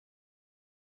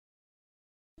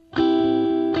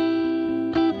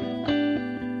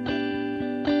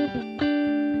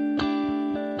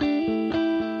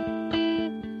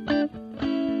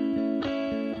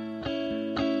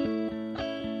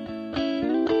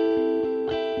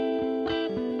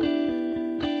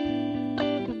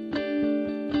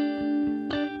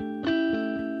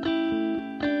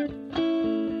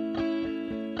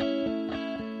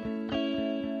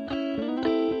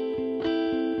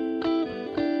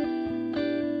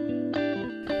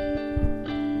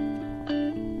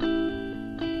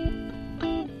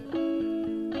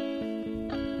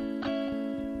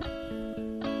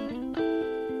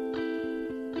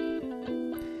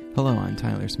Hello, I'm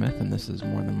Tyler Smith, and this is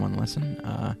More Than One Lesson,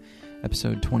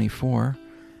 episode 24.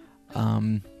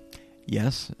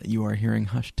 Yes, you are hearing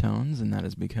hushed tones, and that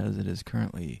is because it is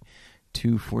currently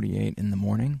 2:48 in the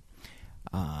morning,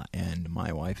 and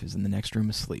my wife is in the next room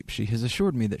asleep. She has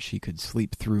assured me that she could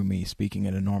sleep through me speaking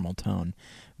at a normal tone,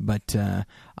 but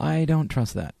I don't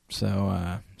trust that.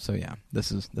 So yeah,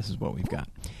 this is what we've got.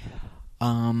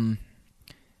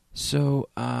 So,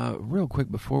 real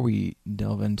quick, before we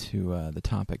delve into the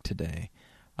topic today,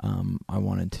 I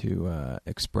wanted to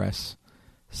express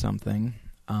something.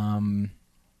 I'm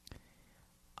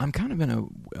kind of in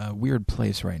a weird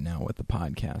place right now with the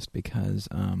podcast because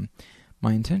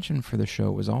my intention for the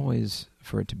show was always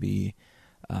for it to be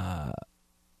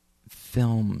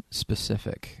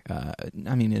film-specific.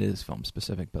 I mean, it is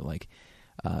film-specific, but it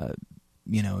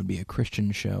would be a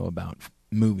Christian show about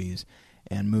movies.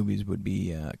 And movies would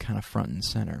be kind of front and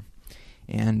center.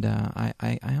 And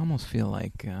I almost feel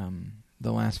like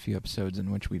the last few episodes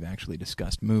in which we've actually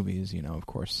discussed movies, of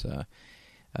course,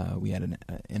 we had an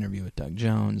interview with Doug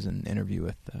Jones and an interview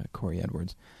with Corey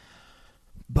Edwards.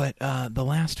 But the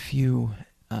last few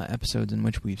episodes in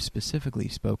which we've specifically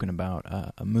spoken about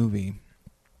a movie,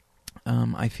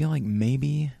 I feel like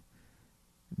maybe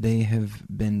they have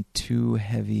been too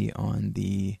heavy on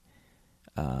the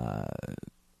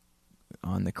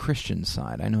Christian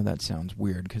side. I know that sounds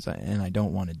weird and I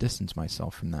don't want to distance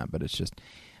myself from that, but it's just,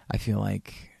 I feel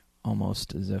like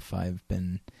almost as if I've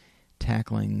been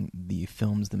tackling the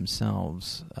films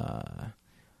themselves,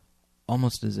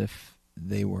 almost as if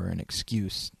they were an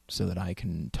excuse so that I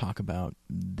can talk about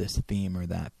this theme or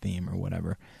that theme or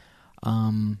whatever.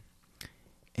 And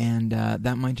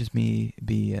that might just be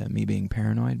me being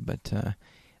paranoid, but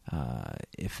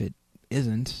if it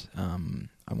isn't,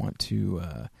 I want to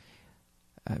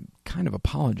kind of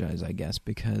apologize, I guess,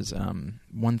 because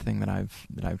one thing that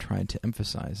I've tried to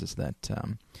emphasize is that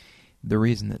the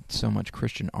reason that so much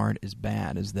Christian art is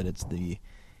bad is that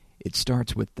it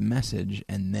starts with the message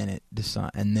and then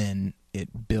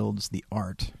it builds the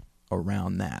art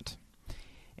around that,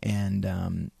 and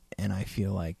I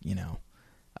feel like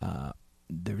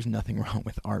there's nothing wrong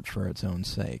with art for its own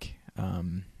sake,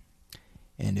 and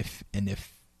if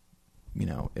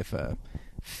a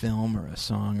film or a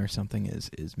song or something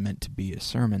is meant to be a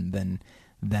sermon, then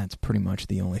that's pretty much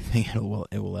the only thing it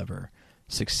will ever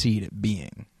succeed at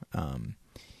being.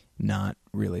 Not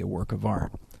really a work of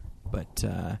art. But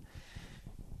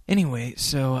anyway,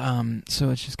 so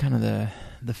it's just kind of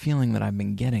the feeling that I've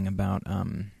been getting about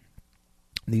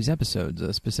these episodes,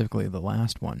 specifically the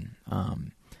last one.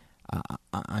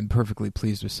 I'm perfectly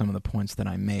pleased with some of the points that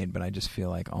I made, but I just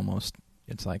feel like almost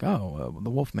it's like, the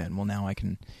Wolfman. Well,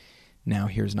 now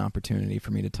here's an opportunity for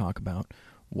me to talk about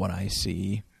what I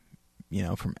see,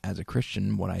 from as a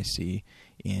Christian, what I see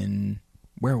in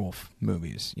werewolf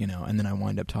movies, and then I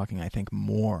wind up talking, I think,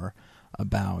 more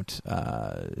about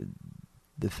the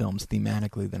films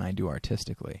thematically than I do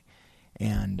artistically,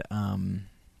 and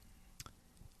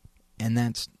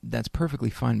that's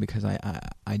perfectly fine because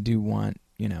I do want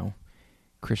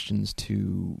Christians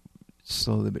to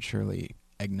slowly but surely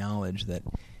acknowledge that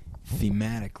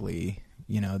thematically,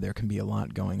 there can be a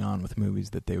lot going on with movies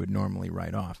that they would normally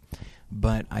write off.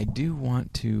 But I do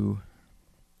want to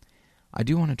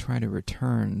try to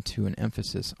return to an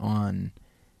emphasis on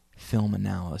film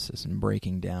analysis and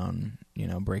breaking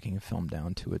a film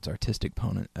down to its artistic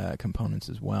components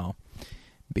as well.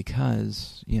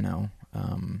 Because,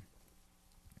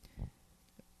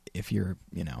 if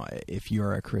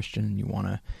you're a Christian and you want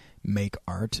to make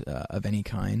art of any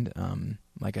kind,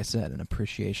 like I said, an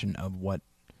appreciation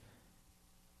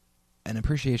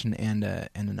and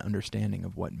an understanding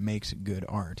of what makes good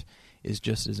art is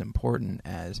just as important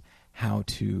as how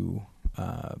to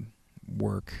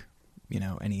work,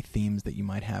 any themes that you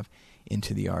might have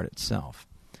into the art itself.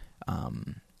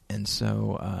 And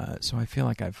so I feel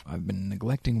like I've been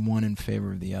neglecting one in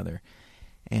favor of the other,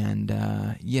 and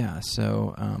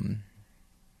so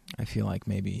I feel like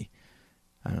maybe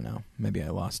I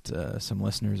lost some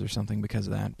listeners or something because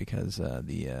of that, because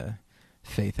the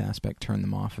faith aspect turned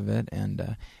them off of it,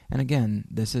 and again,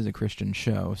 this is a Christian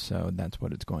show, so that's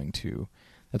what it's going to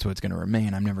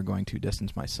remain. I'm never going to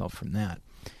distance myself from that,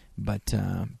 but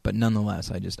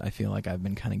nonetheless, I feel like I've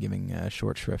been kind of giving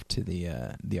short shrift to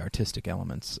the artistic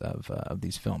elements of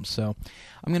these films. So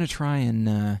I'm going to try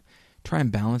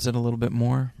and balance it a little bit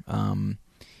more, and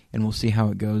we'll see how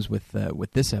it goes with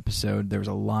this episode. There's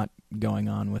a lot going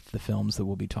on with the films that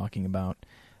we'll be talking about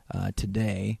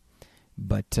today.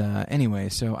 But anyway,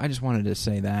 so I just wanted to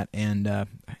say that, and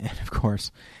of course,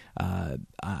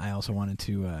 I also wanted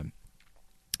to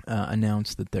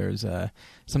announced that there's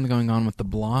something going on with the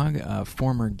blog.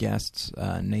 Former guests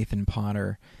Nathan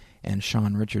Potter and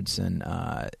Sean Richardson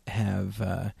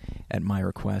have, at my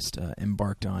request,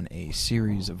 embarked on a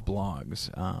series of blogs.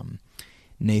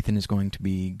 Nathan is going to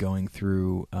be going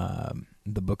through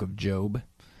the book of Job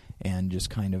and just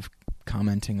kind of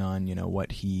commenting on,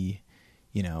 what he,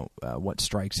 what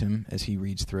strikes him as he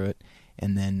reads through it.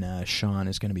 And then Sean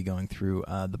is going to be going through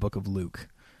the book of Luke,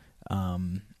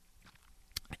 and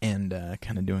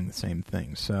kind of doing the same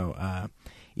thing. So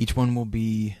each one will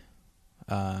be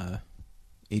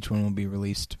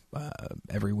released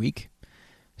every week.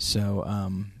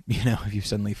 So if you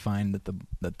suddenly find that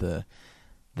the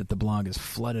blog is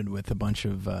flooded with a bunch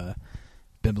of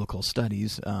biblical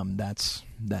studies, that's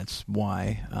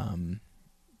why.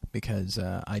 Because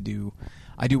I do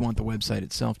want the website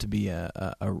itself to be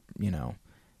a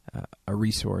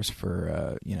resource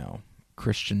for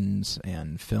Christians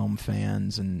and film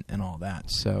fans and all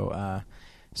that. So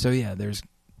yeah, there's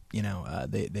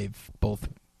they've both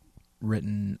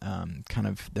written kind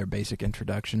of their basic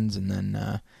introductions, and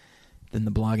then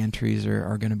the blog entries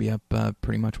are going to be up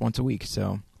pretty much once a week.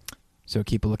 So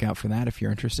keep a lookout for that if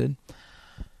you're interested.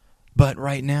 But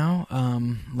right now,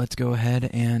 let's go ahead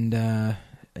and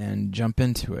jump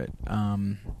into it.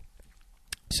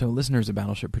 So listeners of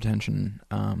Battleship Pretension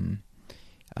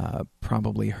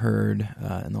probably heard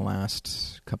in the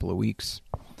last couple of weeks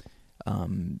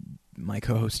my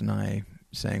co-host and I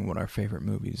saying what our favorite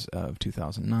movies of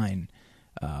 2009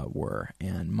 were.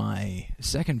 And my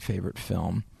second favorite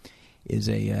film is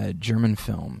a German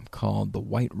film called The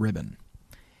White Ribbon.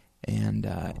 And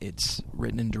it's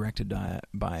written and directed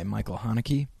by Michael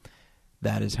Haneke.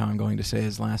 That is how I'm going to say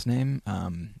his last name.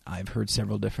 I've heard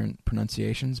several different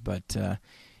pronunciations, but,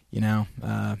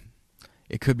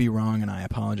 it could be wrong, and I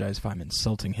apologize if I'm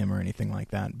insulting him or anything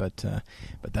like that, but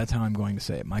that's how I'm going to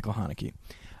say it, Michael Haneke.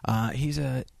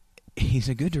 He's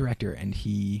a good director, and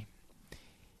the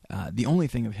only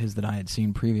thing of his that I had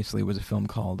seen previously was a film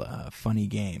called Funny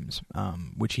Games,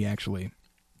 which he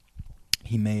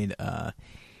made in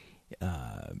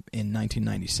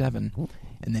 1997,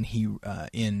 and then he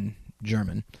in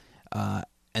German, and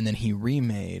then he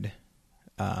remade,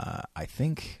 I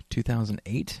think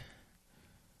 2008.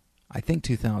 I think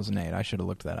 2008. I should have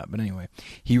looked that up, but anyway,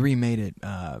 he remade it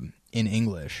in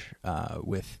English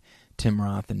with Tim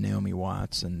Roth and Naomi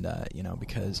Watts, and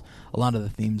because a lot of the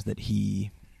themes that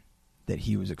he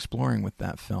was exploring with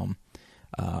that film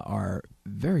are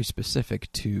very specific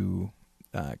to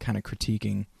kind of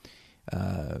critiquing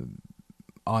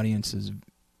audiences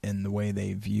in the way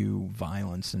they view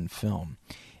violence in film.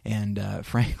 And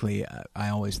frankly, I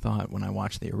always thought when I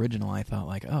watched the original, I thought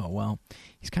like, oh, well,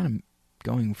 he's kind of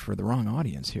going for the wrong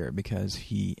audience here, because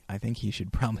I think he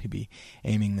should probably be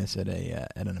aiming this at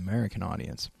an American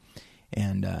audience.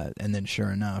 And then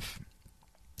sure enough,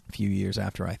 a few years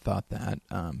after I thought that,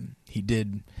 he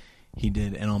did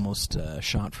an almost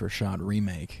shot-for-shot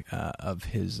remake of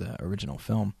his original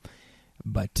film,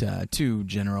 but to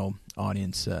general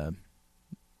audience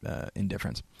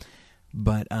indifference.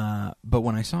 But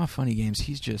when I saw Funny Games,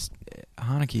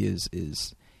 Haneke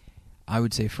is I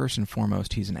would say first and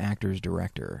foremost, he's an actor's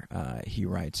director. He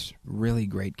writes really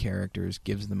great characters,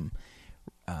 gives them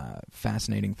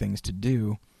fascinating things to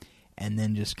do, and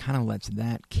then just kind of lets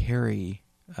that carry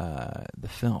the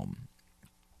film.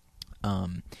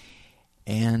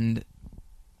 And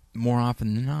more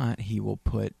often than not, he will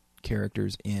put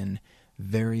characters in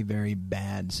very, very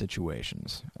bad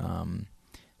situations.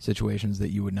 Situations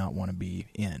that you would not want to be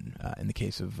in. In the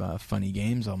case of Funny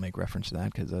Games, I'll make reference to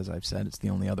that because, as I've said, it's the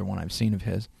only other one I've seen of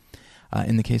his.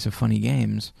 In the case of Funny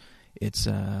Games, it's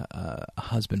a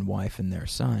husband, wife, and their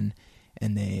son,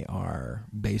 and they are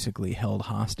basically held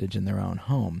hostage in their own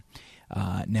home.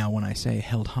 Now, when I say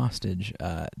held hostage,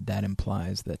 that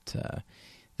implies that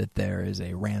there is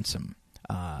a ransom,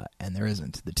 and there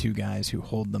isn't. The two guys who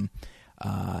hold them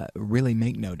really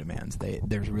make no demands.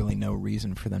 There's really no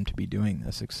reason for them to be doing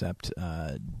this except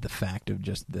the fact of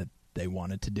just that they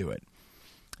wanted to do it.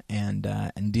 And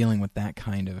dealing with that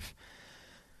kind of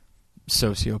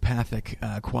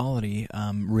sociopathic quality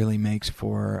really makes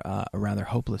for a rather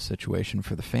hopeless situation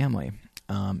for the family.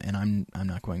 And I'm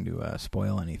not going to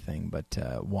spoil anything, but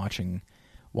watching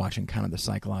kind of the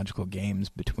psychological games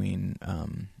between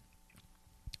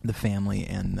the family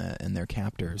and their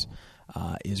captors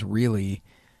is really,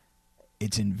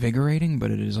 it's invigorating,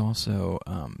 but it is also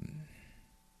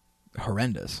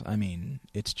horrendous. I mean,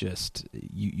 it's just,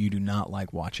 you do not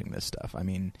like watching this stuff. I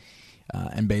mean,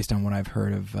 and based on what I've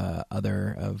heard of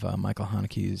other of Michael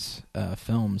Haneke's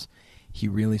films, he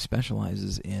really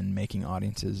specializes in making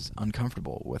audiences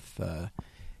uncomfortable with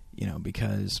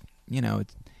because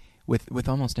it's, with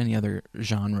almost any other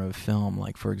genre of film,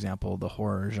 like for example the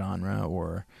horror genre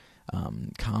or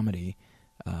comedy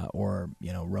or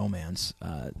romance,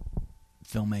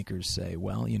 filmmakers say,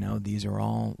 well, these are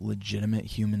all legitimate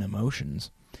human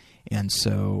emotions, and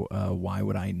so why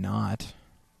would I not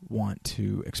want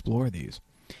to explore these?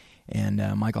 And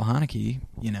Michael Haneke,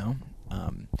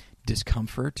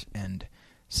 discomfort and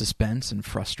suspense and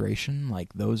frustration,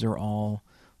 like those are all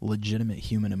legitimate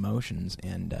human emotions,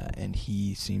 and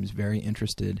he seems very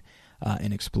interested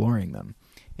in exploring them.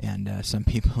 And some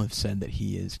people have said that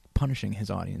he is punishing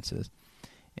his audiences,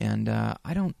 and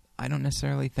I don't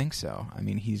necessarily think so. I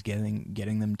mean, he's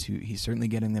he's certainly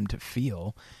getting them to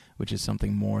feel, which is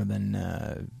something more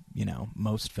than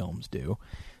most films do.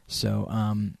 So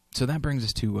that brings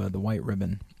us to The White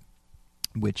Ribbon,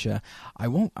 which I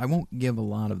won't give a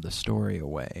lot of the story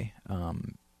away.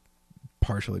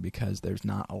 Partially because there's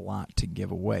not a lot to give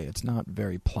away. It's not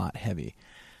very plot heavy,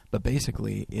 but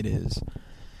basically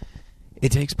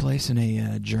it takes place in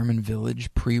a German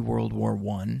village pre-World War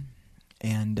I,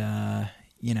 and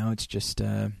it's just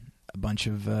a bunch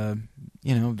of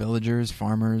villagers,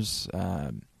 farmers,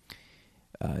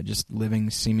 just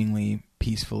living seemingly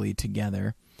peacefully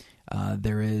together.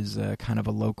 There is kind of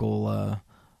a local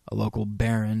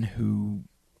baron who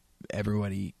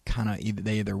everybody kind of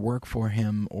either work for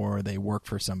him or they work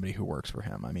for somebody who works for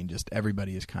him. I mean, just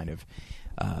everybody is kind of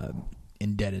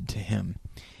indebted to him.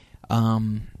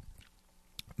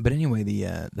 But anyway,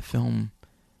 the film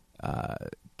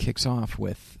kicks off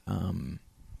with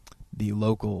the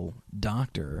local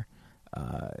doctor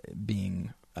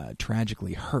being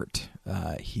tragically hurt.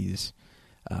 He's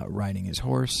riding his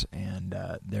horse, and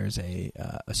there's a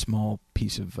small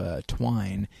piece of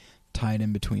twine tied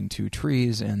in between two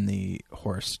trees, and the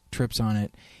horse trips on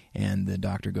it, and the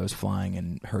doctor goes flying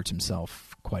and hurts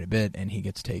himself quite a bit, and he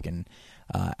gets taken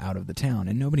out of the town,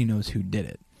 and nobody knows who did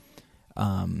it.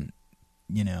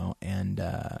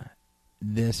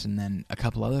 This and then a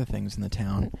couple other things in the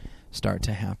town start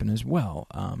to happen as well,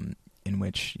 in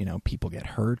which people get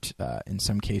hurt, in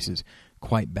some cases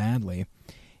quite badly,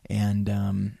 and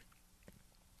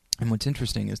what's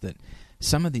interesting is that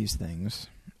some of these things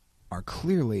are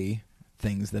clearly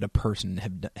things that a person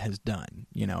has done.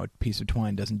 A piece of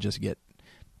twine doesn't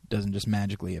just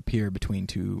magically appear between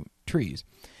two trees.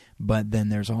 But then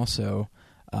there's also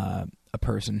a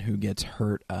person who gets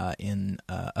hurt in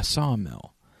a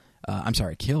sawmill.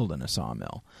 Killed in a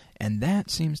sawmill. And that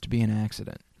seems to be an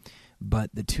accident.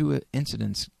 But the two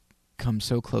incidents come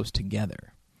so close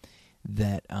together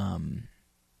that, and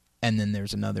then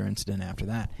there's another incident after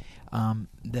that,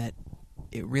 that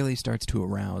it really starts to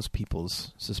arouse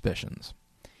people's suspicions.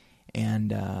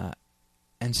 And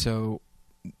so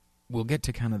we'll get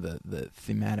to kind of the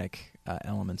thematic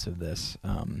elements of this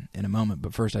in a moment,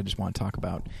 but first I just want to talk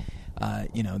about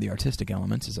the artistic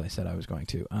elements, as I said I was going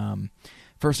to.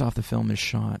 First off, the film is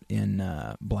shot in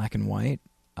black and white.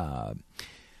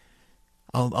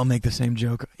 I'll make the same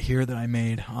joke here that I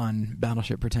made on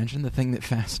Battleship Pretension. The thing that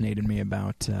fascinated me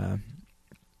about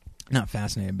not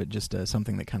fascinated, but just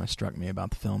something that kind of struck me about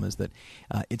the film is that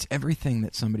it's everything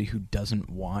that somebody who doesn't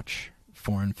watch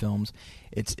foreign films,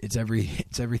 it's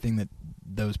everything that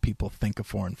those people think a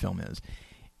foreign film is.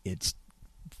 It's,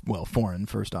 well, foreign,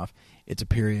 first off. It's a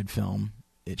period film.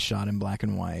 It's shot in black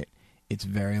and white. It's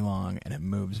very long, and it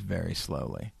moves very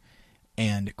slowly.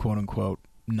 And, quote-unquote,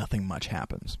 nothing much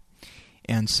happens.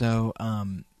 And so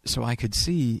I could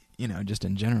see, just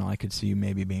in general, I could see you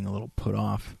maybe being a little put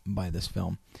off by this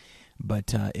film.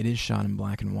 But it is shot in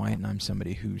black and white, and I'm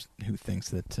somebody who thinks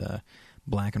that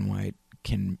black and white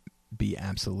can be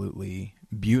absolutely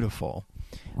beautiful,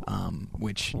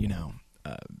 which,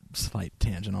 slight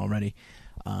tangent already.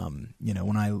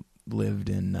 When I lived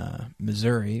in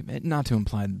Missouri, not to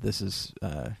imply that this is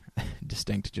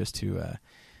distinct just to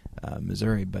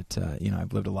Missouri, but,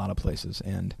 I've lived a lot of places,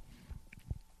 and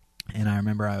I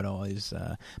remember I would always,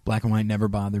 black and white never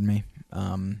bothered me,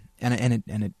 and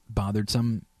it bothered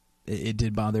some. It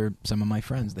did bother some of my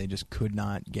friends. They just could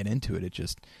not get into it.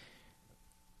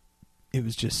 It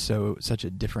was just such a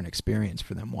different experience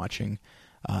for them watching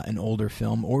an older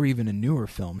film or even a newer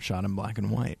film shot in black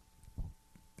and white.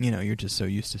 You're just so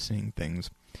used to seeing things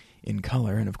in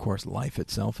color, and of course life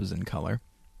itself is in color.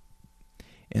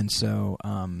 And so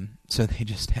they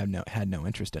just had no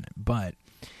interest in it. But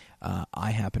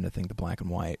I happen to think the black and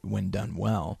white, when done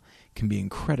well, can be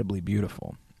incredibly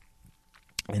beautiful.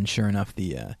 And sure enough,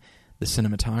 the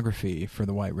cinematography for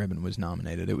The White Ribbon was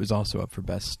nominated. It was also up for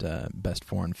best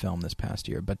foreign film this past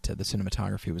year, but the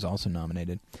cinematography was also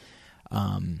nominated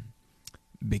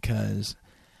because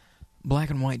black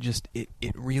and white just it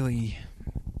really,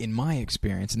 in my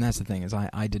experience, and that's the thing, is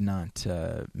I did not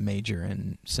major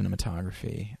in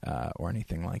cinematography or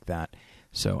anything like that,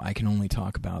 so I can only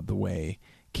talk about the way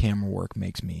camera work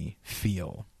makes me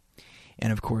feel.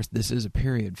 And of course, this is a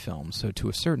period film, so to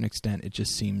a certain extent, it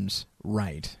just seems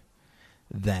right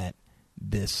that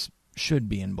this should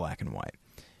be in black and white.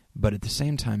 But at the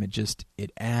same time,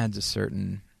 it adds a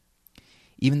certain,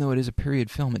 even though it is a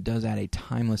period film, it does add a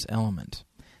timeless element.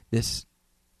 This,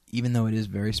 even though it is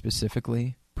very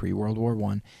specifically pre-World War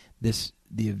I,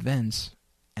 the events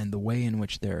and the way in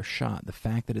which they're shot, the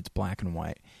fact that it's black and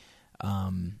white,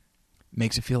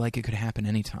 makes it feel like it could happen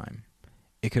anytime.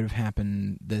 It could have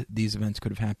happened, these events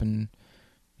could have happened,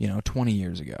 20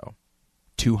 years ago,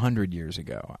 200 years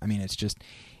ago. I mean, it's just,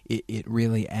 it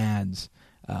really adds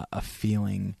a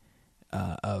feeling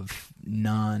of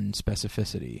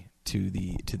non-specificity to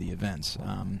the events.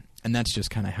 And that's just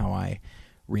kind of how I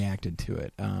reacted to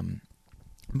it.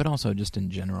 But also just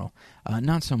in general,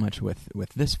 not so much with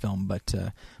this film, but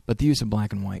the use of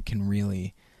black and white can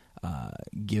really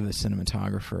give a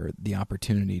cinematographer the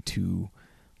opportunity to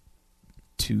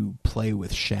play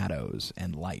with shadows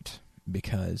and light,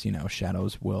 because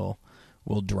shadows will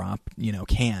drop,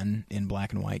 can in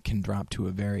black and white can drop to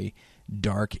a very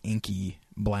dark, inky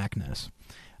blackness,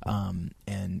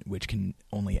 and which can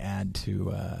only add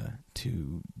to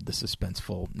the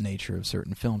suspenseful nature of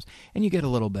certain films, and you get a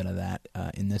little bit of that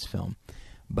in this film.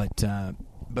 But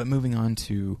moving on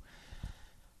to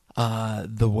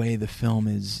the way the film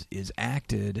is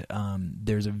acted,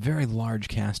 there's a very large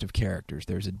cast of characters.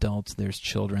 There's adults, there's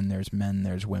children, there's men,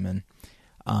 there's women,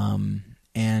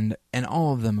 and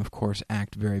all of them, of course,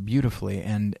 act very beautifully.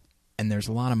 And there's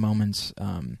a lot of moments.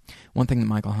 One thing that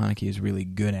Michael Haneke is really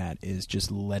good at is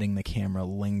just letting the camera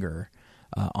linger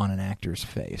on an actor's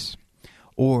face,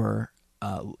 or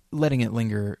letting it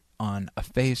linger on a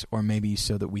face, or maybe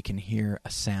so that we can hear a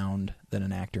sound that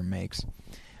an actor makes.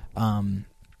 And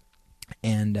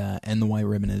The White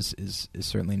Ribbon is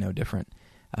certainly no different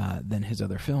than his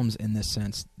other films, in this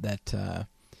sense that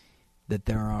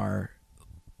there are,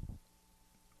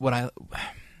 what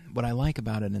I like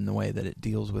about it in the way that it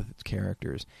deals with its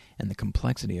characters and the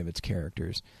complexity of its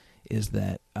characters is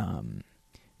that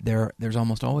there's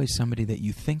almost always somebody that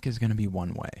you think is going to be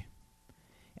one way,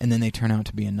 and then they turn out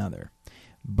to be another.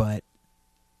 But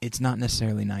it's not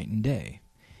necessarily night and day.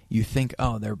 You think,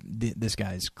 this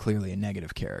guy's clearly a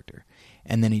negative character,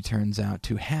 and then he turns out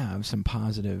to have some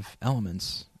positive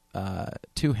elements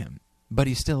to him, but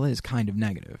he still is kind of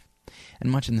negative. And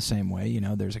much in the same way,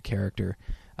 there's a character.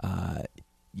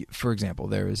 For example,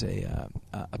 there is a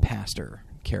pastor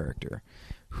character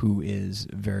who is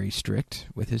very strict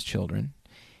with his children,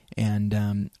 and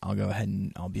I'll go ahead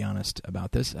and I'll be honest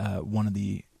about this. One of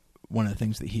the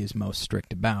things that he is most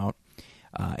strict about,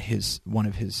 one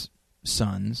of his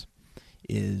sons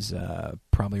is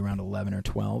probably around 11 or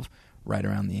 12, right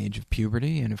around the age of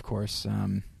puberty, and of course,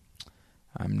 I'm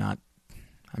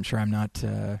sure I'm not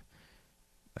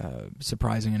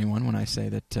surprising anyone when I say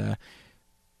that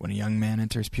when a young man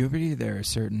enters puberty, there are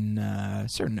certain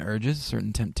urges,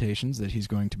 certain temptations that he's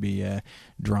going to be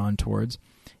drawn towards,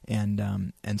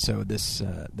 and so this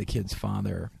the kid's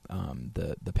father,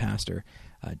 the pastor,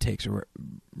 takes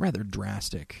rather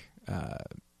drastic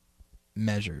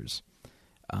measures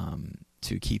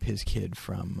to keep his kid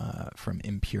from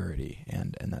impurity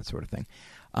and that sort of thing.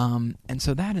 And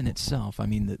so that in itself, I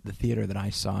mean, the theater that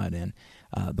I saw it in,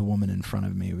 the woman in front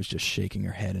of me was just shaking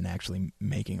her head and actually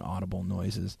making audible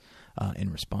noises in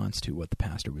response to what the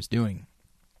pastor was doing.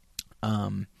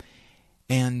 And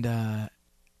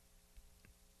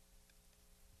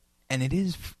it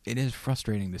is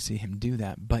frustrating to see him do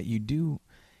that, but you do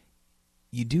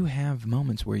have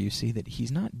moments where you see that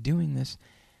he's not doing this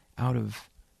out of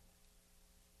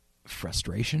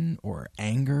frustration or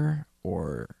anger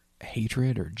or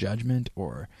hatred or judgment,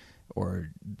 or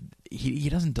he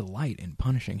doesn't delight in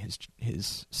punishing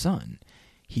his son.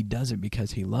 He does it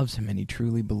because he loves him and he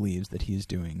truly believes that he is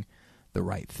doing the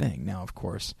right thing. Now, of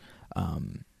course,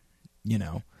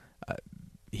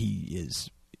 he's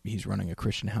running a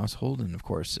Christian household, and of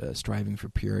course, striving for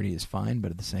purity is fine. But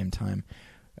at the same time,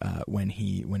 when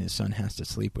his son has to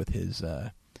sleep with his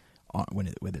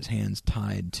hands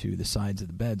tied to the sides of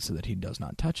the bed so that he does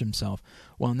not touch himself,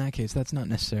 well, in that case, that's not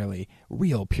necessarily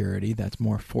real purity. That's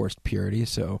more forced purity.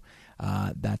 So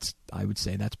I would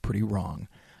say that's pretty wrong.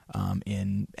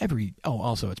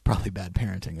 Also, it's probably bad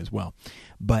parenting as well.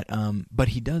 But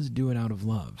he does do it out of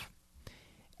love,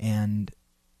 and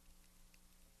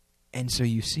so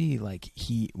you see,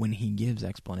 when he gives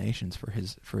explanations for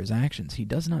his actions, he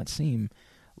does not seem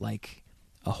like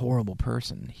a horrible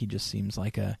person. He just seems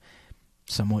like a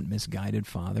somewhat misguided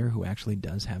father who actually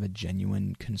does have a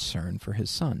genuine concern for his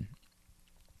son.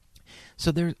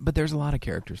 So there's a lot of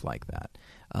characters like that.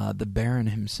 The Baron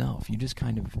himself, you just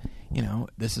kind of,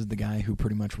 this is the guy who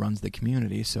pretty much runs the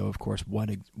community, so of course what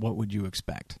would you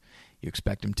expect? You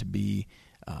expect him to be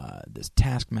this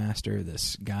taskmaster,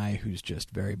 this guy who's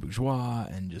just very bourgeois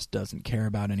and just doesn't care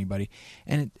about anybody.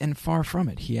 And far from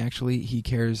it. He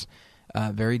cares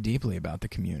very deeply about the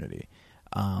community.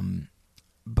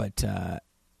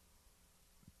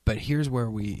 But here's where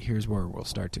we'll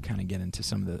start to kind of get into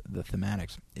some of the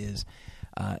thematics. Is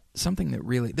something that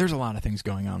really, there's a lot of things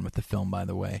going on with the film, by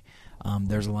the way.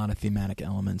 There's a lot of thematic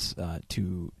elements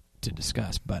to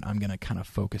discuss, but I'm going to kind of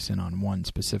focus in on one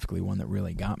specifically, one that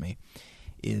really got me,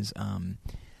 is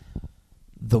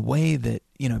the way that,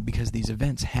 because these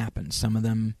events happen. Some of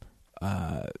them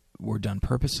were done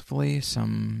purposefully,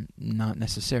 some not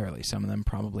necessarily, some of them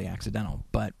probably accidental.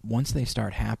 But once they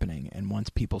start happening, and once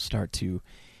people start to,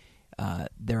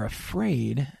 they're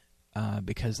afraid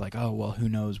because, like, oh, well, who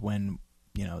knows when,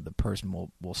 the person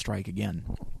will strike again.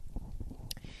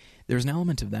 There's an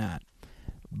element of that,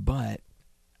 but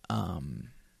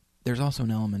there's also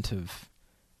an element of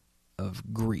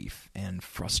grief and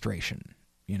frustration.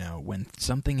 When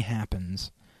something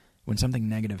happens, when something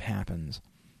negative happens,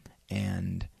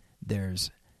 and there's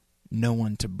no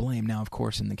one to blame. Now, of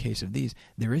course, in the case of these,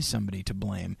 there is somebody to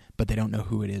blame, but they don't know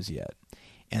who it is yet.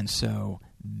 And so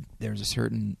there's a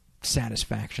certain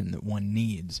satisfaction that one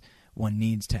needs. One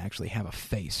needs to actually have a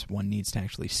face. One needs to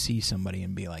actually see somebody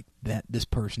and be like, that this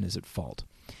person is at fault.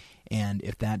 And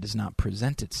if that does not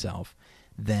present itself,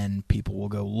 then people will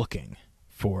go looking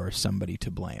for somebody to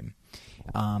blame.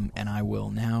 And I will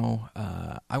now,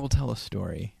 I will tell a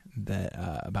story that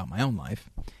about my own life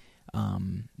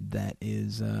that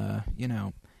is,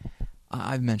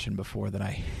 I've mentioned before that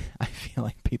I feel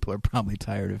like people are probably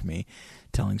tired of me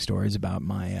telling stories about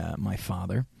my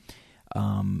father,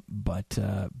 but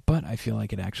I feel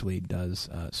like it actually does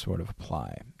sort of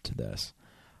apply to this.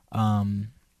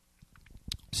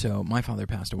 So my father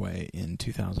passed away in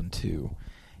 2002,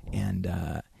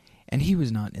 and he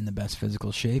was not in the best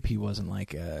physical shape. He wasn't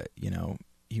like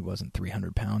he wasn't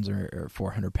 300 pounds or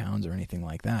 400 pounds or anything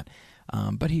like that.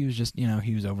 But he was just,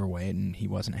 he was overweight and he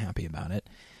wasn't happy about it.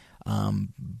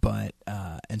 And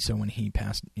so when he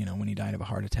passed, when he died of a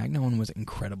heart attack, no one was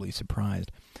incredibly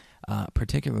surprised,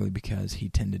 particularly because he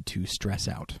tended to stress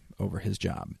out over his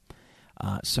job.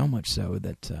 So much so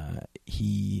that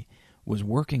he was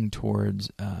working towards,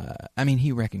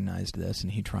 he recognized this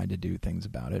and he tried to do things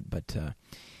about it, but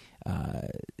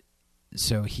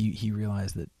so he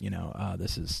realized that,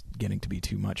 this is getting to be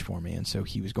too much for me, and so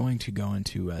he was going to go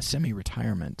into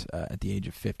semi-retirement at the age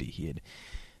of 50. He had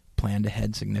planned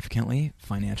ahead significantly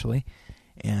financially,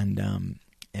 and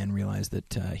realized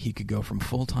that he could go from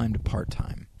full-time to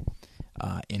part-time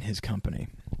in his company.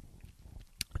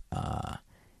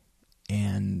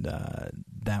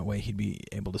 That way he'd be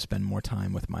able to spend more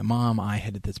time with my mom. I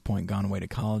had at this point gone away to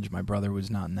college. My brother was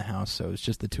not in the house, so it was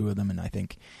just the two of them, and I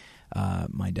think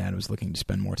my dad was looking to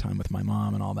spend more time with my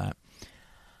mom and all that.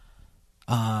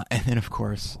 And then, of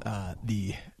course,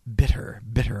 the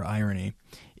bitter irony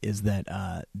is that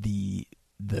the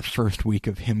first week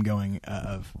of him going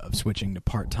of switching to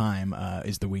part-time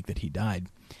is the week that he died.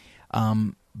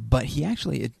 But he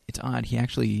actually, it's odd, he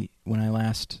actually, when I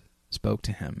last spoke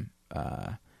to him,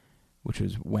 which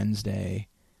was Wednesday,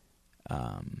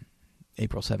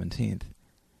 April 17th,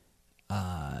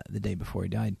 the day before he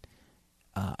died,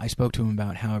 I spoke to him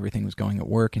about how everything was going at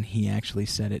work, and he actually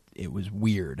said it was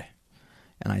weird.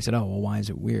 And I said, "Oh, well, why is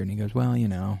it weird?" And he goes, "Well, he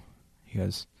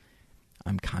goes,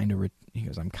 I'm kind of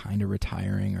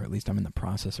retiring, or at least I'm in the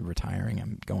process of retiring.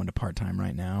 I'm going to part-time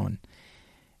right now,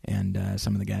 and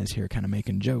some of the guys here are kind of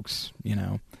making jokes,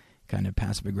 kind of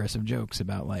passive-aggressive jokes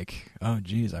about like, oh,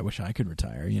 geez, I wish I could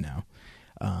retire,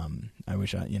 I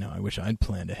wish I'd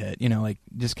planned ahead, like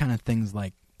just kind of things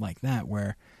like that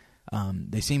where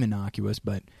they seem innocuous,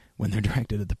 but when they're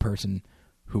directed at the person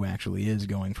who actually is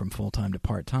going from full-time to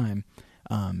part-time,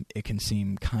 it can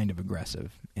seem kind of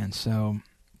aggressive. And so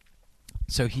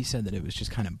he said that it was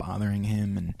just kind of bothering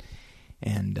him,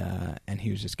 and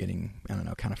he was just getting, I don't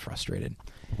know, kind of frustrated.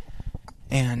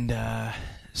 And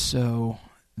so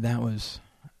that was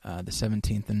the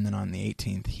 17th, and then on the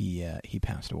 18th he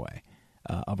passed away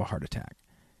of a heart attack.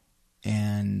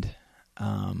 And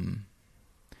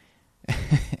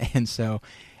and so,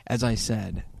 as I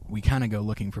said, we kind of go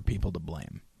looking for people to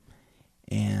blame.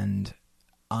 And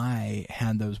I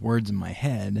had those words in my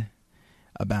head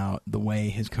about the way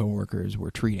his coworkers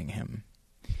were treating him.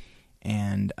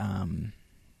 And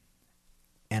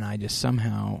And I just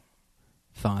somehow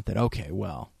thought that, okay,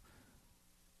 well,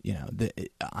 you know,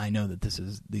 I know that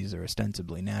these are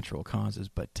ostensibly natural causes,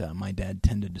 but my dad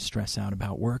tended to stress out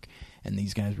about work, and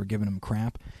these guys were giving him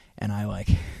crap, and I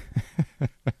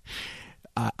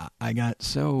I got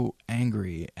so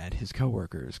angry at his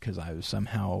coworkers because I was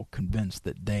somehow convinced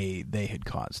that they had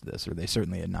caused this, or they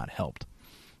certainly had not helped.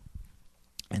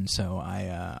 And so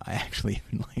I actually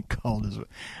called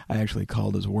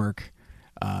his work.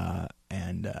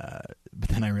 But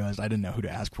then I realized I didn't know who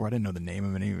to ask for. I didn't know the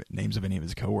names of any of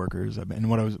his coworkers. And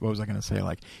what was I going to say?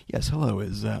 Like, yes, hello,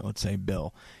 is let's say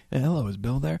Bill. Hello, is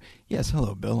Bill there? Yes,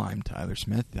 hello, Bill. I'm Tyler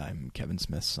Smith. I'm Kevin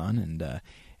Smith's son,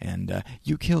 and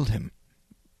you killed him.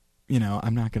 You know,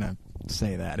 I'm not going to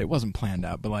say that. It wasn't planned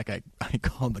out, but like I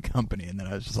called the company, and then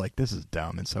I was just like, this is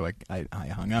dumb, and so I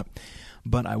hung up.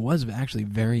 But I was actually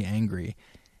very angry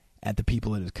at the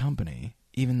people at his company,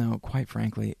 even though, quite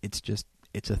frankly, it's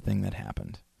a thing that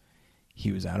happened.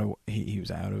 He was out of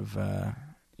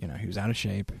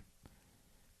shape.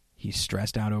 He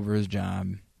stressed out over his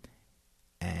job,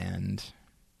 and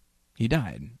he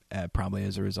died, probably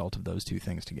as a result of those two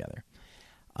things together.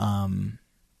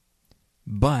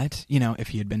 But, you know, if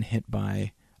he had been hit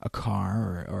by a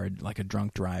car or like a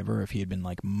drunk driver, if he had been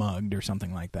like mugged or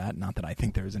something like that, not that I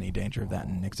think there was any danger of that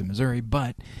in Nixon, Missouri,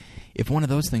 but if one of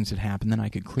those things had happened, then I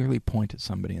could clearly point at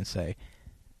somebody and say,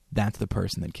 that's the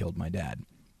person that killed my dad.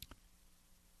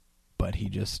 But he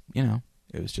just, you know,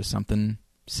 it was just something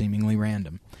seemingly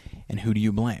random. And who do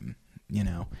you blame? You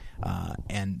know,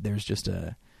 and there's just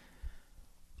the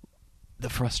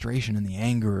frustration and the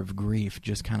anger of grief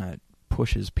just kind of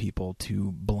pushes people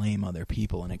to blame other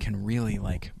people, and it can really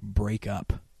like break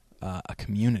up a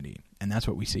community. And that's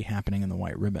what we see happening in the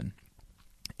White Ribbon,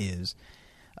 is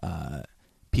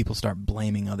people start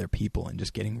blaming other people and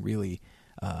just getting really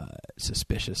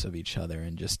suspicious of each other,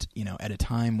 and just, you know, at a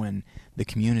time when the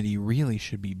community really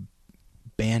should be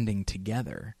banding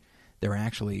together, they're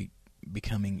actually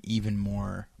becoming even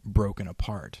more broken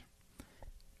apart.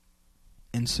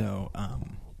 And so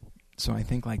I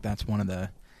think like that's one of the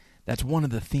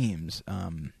themes,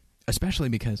 especially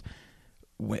because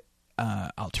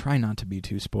I'll try not to be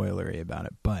too spoilery about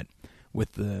it, but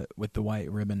with the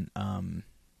White Ribbon,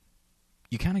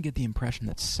 you kind of get the impression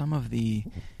that some of the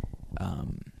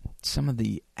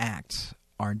acts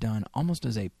are done almost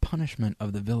as a punishment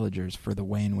of the villagers for the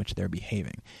way in which they're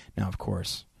behaving. Now, of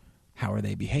course, how are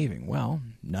they behaving? Well,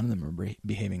 none of them are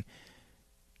behaving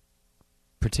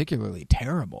particularly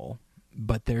terrible,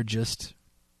 but they're just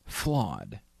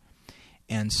flawed.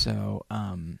 And so,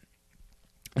 and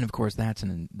of course, that's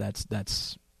an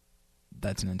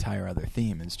entire other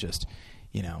theme. It's just,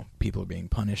 you know, people are being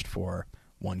punished for,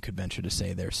 one could venture to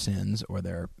say, their sins or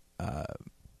their,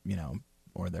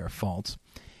 or their faults,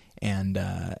 and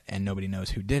nobody knows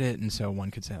who did it, and so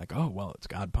one could say like, oh well, it's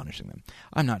God punishing them.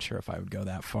 I'm not sure if I would go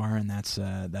that far, and that's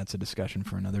a discussion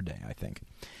for another day, I think.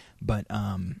 But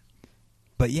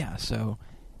yeah, so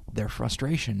their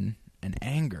frustration and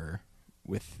anger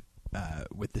with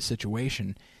the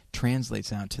situation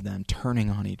translates out to them turning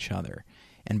on each other,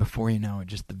 and before you know it,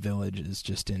 just the village is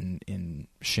just in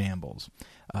shambles.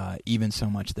 Even so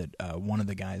much that one of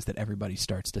the guys that everybody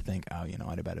starts to think, oh, you know,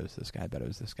 I bet it was this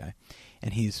guy,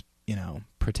 and he's, you know,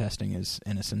 protesting his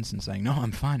innocence and saying, no,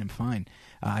 I'm fine,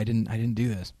 I didn't do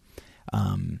this.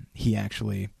 He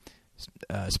actually,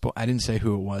 I didn't say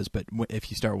who it was, but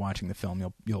if you start watching the film,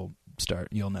 you'll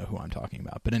know who I'm talking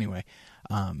about. But anyway,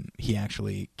 he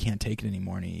actually can't take it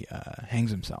anymore, and he hangs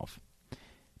himself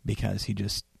because he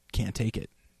just can't take it.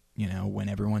 You know, when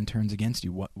everyone turns against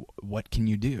you, what can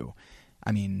you do?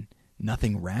 I mean,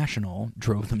 nothing rational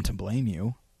drove them to blame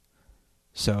you.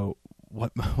 So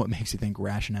what makes you think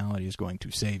rationality is going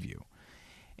to save you?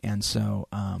 And so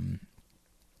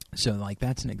like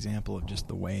that's an example of just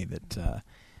the way that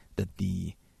that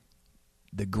the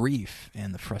grief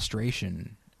and the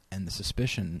frustration and the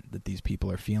suspicion that these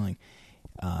people are feeling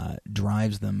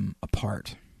drives them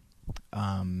apart.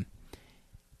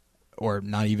 Or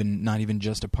not even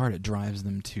just apart. It drives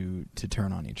them to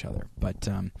turn on each other. But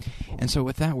and so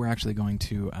with that, we're actually going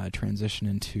to transition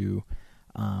into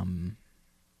the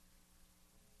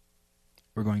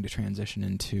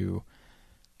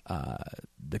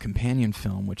companion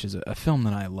film, which is a film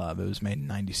that I love. It was made in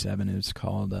 '97. It was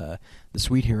called The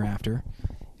Sweet Hereafter.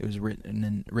 It was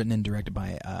written and directed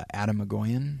by Atom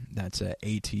Egoyan. That's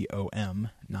A-T-O-M,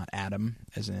 not Adam,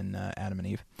 as in Adam and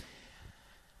Eve.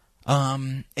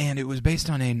 And it was based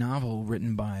on a novel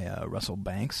written by Russell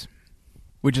Banks,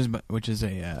 which is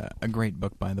a great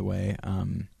book, by the way.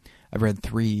 I've read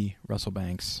 3 Russell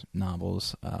Banks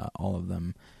novels, all of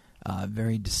them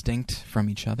very distinct from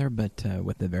each other, but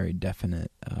with a very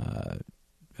definite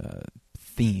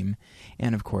theme,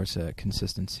 and of course a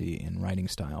consistency in writing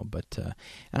style. But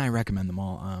and I recommend them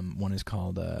all. One is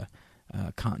called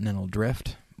Continental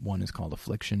Drift, one is called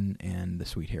Affliction, and The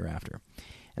Sweet Hereafter.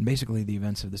 And basically the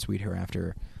events of The Sweet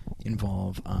Hereafter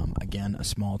involve, again, a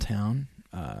small town,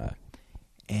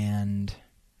 and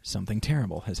something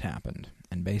terrible has happened.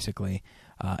 And basically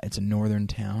it's a northern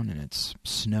town, and it's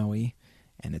snowy,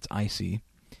 and it's icy,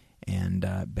 and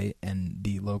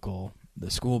the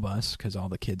school bus, because all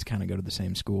the kids kind of go to the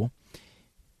same school.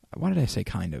 Why did I say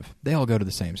kind of? They all go to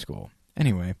the same school.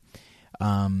 Anyway,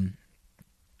 and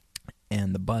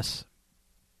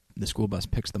the school bus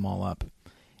picks them all up,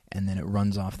 and then it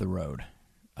runs off the road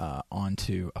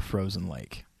onto a frozen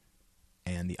lake,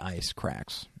 and the ice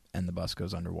cracks, and the bus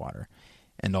goes underwater,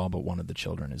 and all but one of the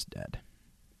children is dead.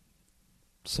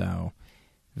 So,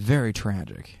 very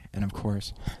tragic. And of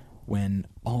course, when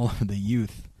all of the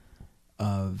youth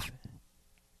of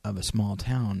a small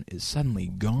town is suddenly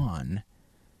gone,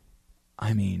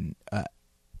 I mean,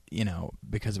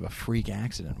 because of a freak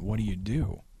accident, what do you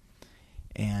do?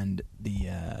 And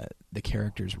the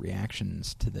characters'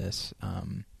 reactions to this,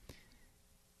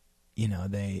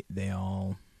 they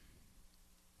all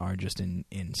are just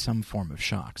in some form of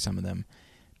shock. Some of them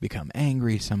become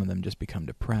angry, some of them just become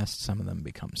depressed, some of them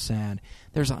become sad.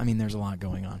 There's a lot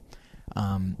going on.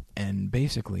 And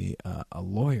basically, a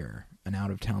lawyer, an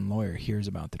out-of-town lawyer, hears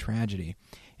about the tragedy,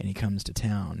 and he comes to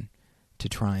town to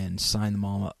try and sign them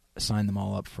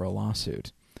all up for a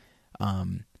lawsuit.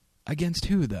 Against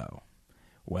who, though?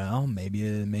 Well,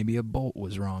 maybe a bolt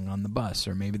was wrong on the bus,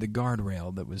 or maybe the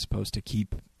guardrail that was supposed to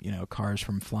keep cars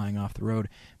from flying off the road,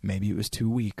 maybe it was too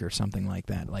weak or something like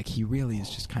that. Like, he really is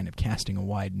just kind of casting a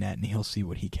wide net, and he'll see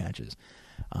what he catches,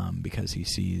 because he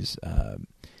sees a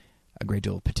great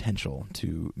deal of potential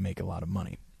to make a lot of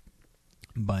money.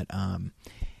 But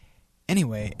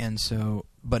anyway, and so,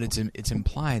 but it's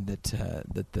implied that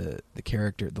the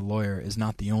character, the lawyer, is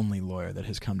not the only lawyer that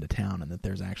has come to town, and that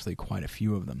there's actually quite a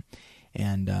few of them,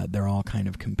 and they're all kind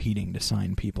of competing to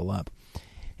sign people up,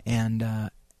 and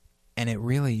it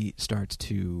really starts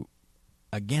to,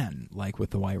 again, like with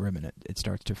the White Ribbon, it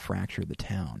starts to fracture the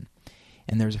town.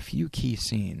 And there's a few key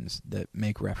scenes that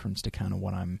make reference to kind of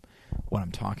what I'm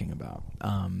talking about.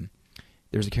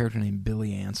 There's a character named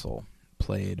Billy Ansell,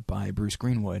 played by Bruce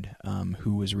Greenwood,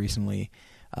 who was recently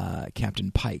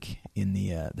Captain Pike in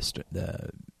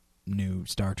the new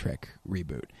Star Trek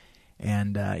reboot,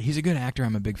 and he's a good actor.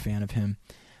 I'm a big fan of him,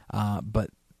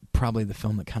 but probably the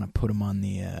film that kind of put him on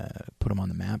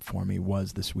the map for me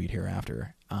was The Sweet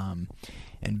Hereafter.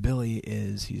 And Billy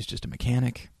he's just a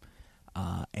mechanic,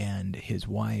 and his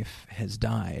wife has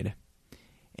died,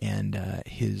 and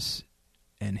his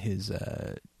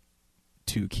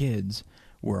two kids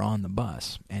were on the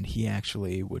bus, and he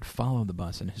actually would follow the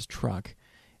bus in his truck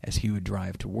as he would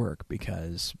drive to work,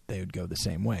 because they would go the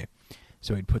same way.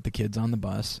 So he'd put the kids on the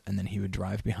bus, and then he would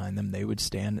drive behind them. They would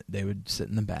sit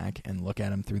in the back and look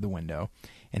at him through the window,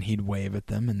 and he'd wave at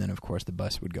them, and then of course the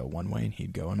bus would go one way and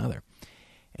he'd go another.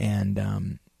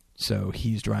 And so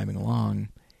he's driving along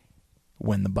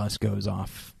when the bus goes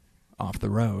off the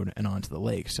road and onto the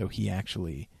lake, so he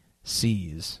actually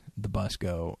sees the bus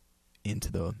go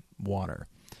into the water,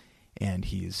 and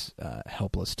he's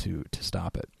helpless to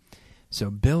stop it. So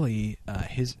Billy,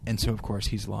 so of course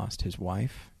he's lost his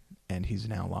wife, and he's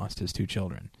now lost his two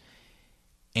children,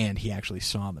 and he actually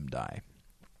saw them die.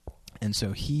 And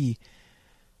so he,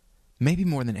 maybe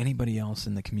more than anybody else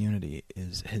in the community,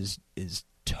 is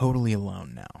totally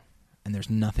alone now, and there's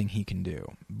nothing he can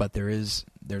do. But there's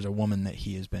a woman that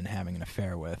he has been having an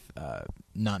affair with,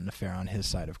 not an affair on his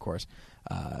side, of course.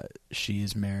 She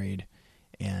is married,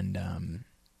 and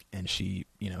she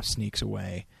sneaks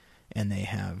away, and they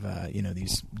have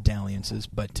these dalliances.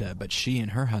 But she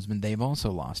and her husband, they've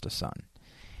also lost a son,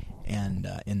 and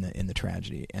in the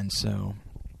tragedy. And so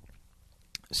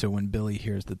when Billy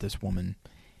hears that this woman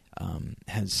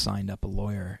has signed up a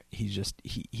lawyer, he's just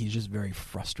very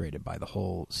frustrated by the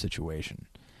whole situation,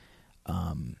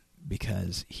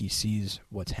 because he sees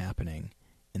what's happening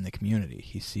in the community.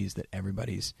 He sees that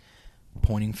everybody's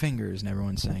pointing fingers, and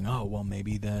everyone's saying, "Oh, well,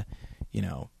 maybe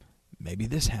maybe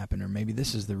this happened, or maybe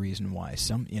this is the reason why."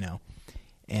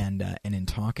 And in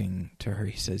talking to her,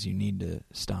 he says, "You need to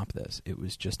stop this. It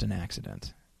was just an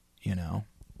accident.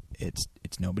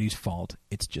 It's nobody's fault.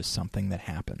 It's just something that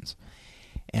happens."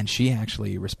 And she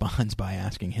actually responds by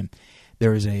asking him.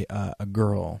 There is a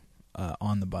girl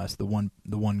on the bus, the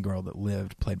one girl that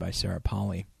lived, played by Sarah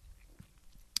Polley.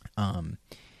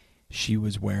 She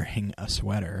was wearing a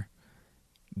sweater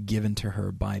given to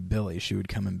her by Billy. She would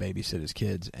come and babysit his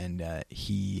kids, and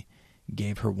he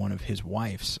gave her one of his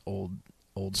wife's old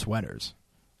sweaters,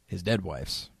 his dead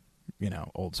wife's,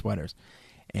 old sweaters,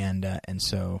 and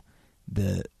so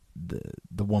the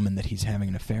woman that he's having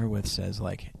an affair with says,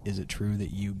 like, is it true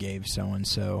that you gave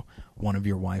so-and-so one of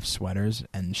your wife's sweaters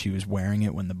and she was wearing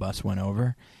it when the bus went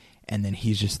over? And then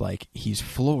he's just like, he's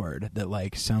floored that,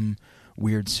 like, some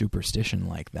weird superstition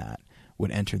like that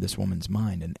would enter this woman's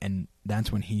mind. And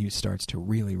that's when he starts to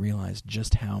really realize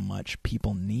just how much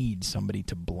people need somebody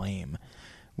to blame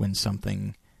when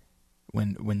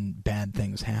bad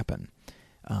things happen.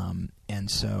 And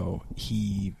so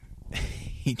he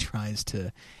tries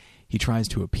to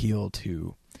appeal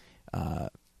to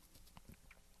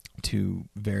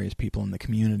various people in the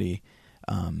community.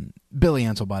 Billy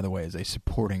Ansel, by the way, is a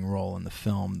supporting role in the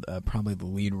film. Probably the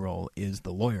lead role is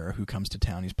the lawyer who comes to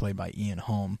town. He's played by Ian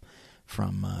Holm,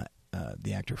 from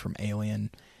the actor from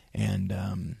Alien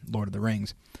and Lord of the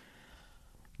Rings.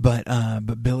 But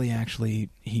Billy actually,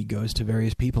 he goes to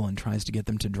various people and tries to get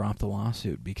them to drop the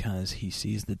lawsuit because he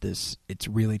sees that it's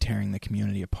really tearing the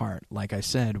community apart. Like I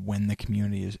said, when the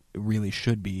community really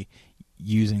should be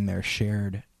using their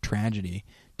shared tragedy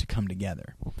to come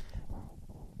together.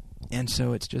 And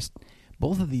so it's just,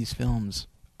 both of these films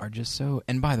are just so,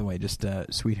 and by the way, just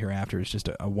Sweet Hereafter is just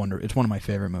a wonder. It's one of my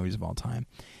favorite movies of all time.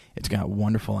 It's got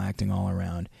wonderful acting all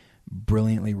around,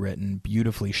 brilliantly written,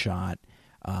 beautifully shot.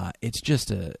 It's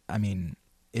just a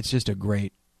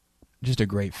great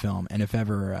film. And if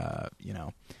ever,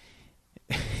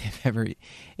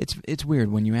 it's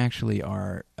weird when you actually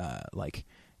are like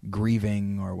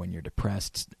grieving, or when you're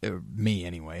depressed. Me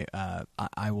anyway.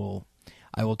 I will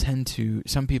tend to.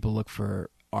 Some people look for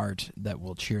art that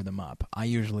will cheer them up. I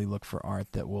usually look for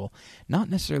art that will not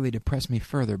necessarily depress me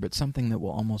further, but something that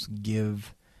will almost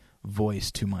give voice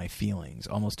to my feelings,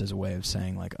 almost as a way of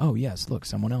saying, like, oh yes, look,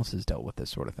 someone else has dealt with this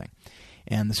sort of thing.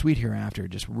 And The Sweet Hereafter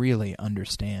just really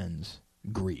understands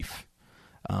grief,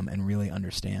 and really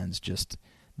understands just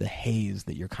the haze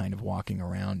that you're kind of walking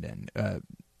around in,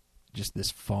 just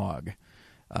this fog,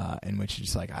 in which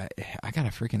it's just like, I gotta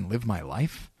freaking live my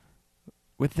life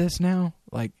with this now.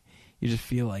 Like, you just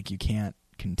feel like you can't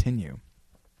continue.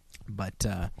 But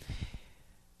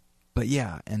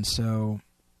yeah, and so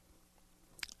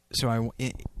I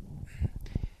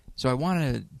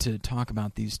wanted to talk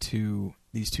about these two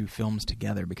films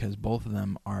together because both of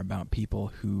them are about people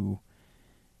who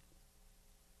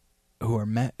are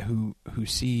met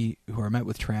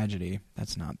with tragedy.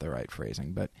 That's not the right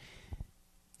phrasing, but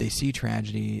they see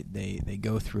tragedy, they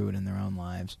go through it in their own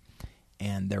lives,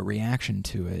 and their reaction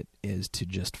to it is to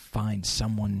just find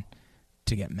someone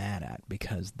to get mad at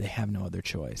because they have no other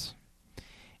choice.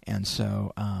 And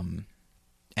so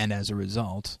and as a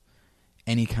result,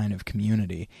 any kind of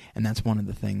community, and that's one of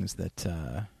the things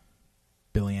that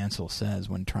Billy Ansel says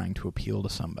when trying to appeal to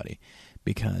somebody,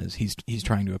 because he's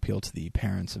trying to appeal to the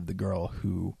parents of the girl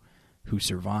who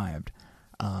survived,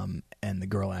 and the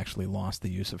girl actually lost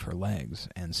the use of her legs,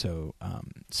 and so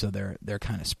they're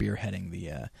kind of spearheading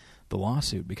the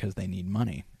lawsuit because they need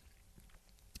money.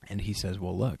 And he says,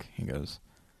 well, look, he goes,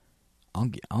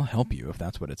 I'll help you if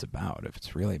that's what it's about. If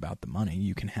it's really about the money,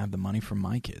 you can have the money from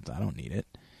my kids. I don't need it.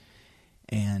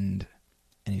 And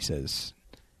he says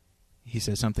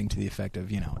something to the effect of,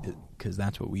 because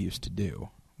that's what we used to do.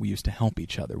 We used to help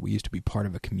each other. We used to be part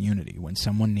of a community. When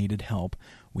someone needed help,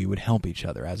 we would help each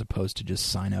other, as opposed to just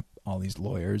sign up all these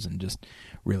lawyers and just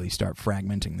really start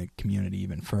fragmenting the community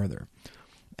even further.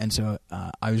 And so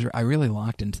I really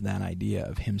locked into that idea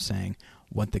of him saying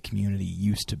what the community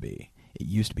used to be. It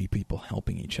used to be people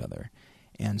helping each other.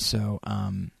 And so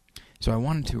I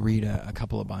wanted to read a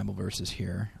couple of Bible verses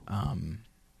here. And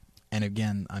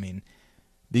again,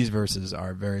 these verses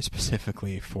are very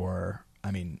specifically for,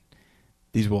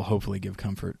 these will hopefully give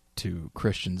comfort to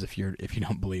Christians. If you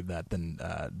don't believe that, then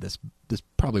this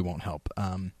probably won't help.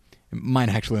 It might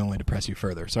actually only depress you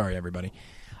further. Sorry, everybody.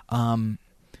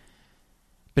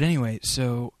 But anyway,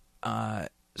 so I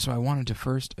wanted to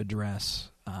first address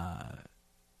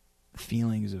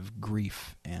feelings of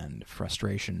grief and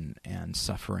frustration and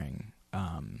suffering,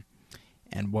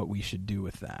 and what we should do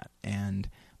with that. And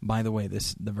by the way,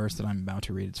 the verse that I'm about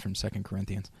to read, it's from 2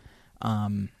 Corinthians.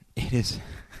 It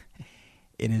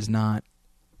is not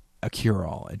a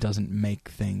cure-all. It doesn't make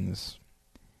things.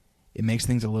 It makes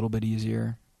things a little bit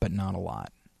easier, but not a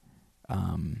lot.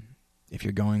 If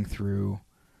you're going through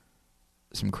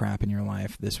some crap in your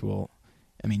life, this will.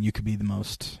 You could be the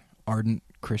most ardent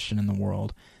Christian in the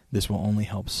world. This will only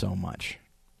help so much.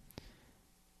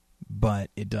 But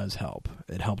it does help.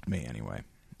 It helped me anyway.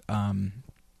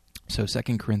 So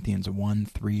 2 Corinthians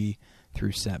 1:3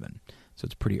 through 7. So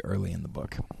it's pretty early in the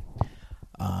book.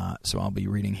 So I'll be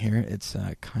reading here. It's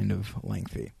kind of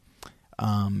lengthy.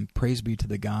 Praise be to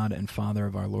the God and Father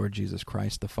of our Lord Jesus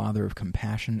Christ, the Father of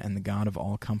compassion and the God of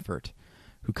all comfort,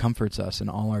 who comforts us in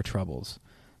all our troubles,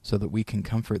 so that we can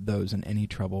comfort those in any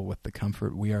trouble with the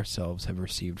comfort we ourselves have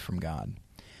received from God.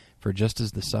 For just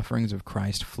as the sufferings of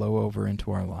Christ flow over into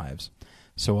our lives,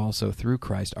 so also through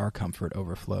Christ our comfort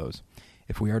overflows.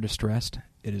 If we are distressed,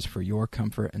 it is for your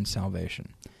comfort and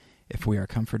salvation. If we are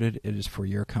comforted, it is for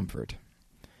your comfort,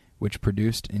 which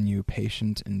produced in you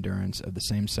patient endurance of the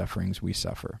same sufferings we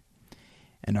suffer.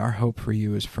 And our hope for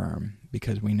you is firm,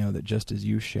 because we know that just as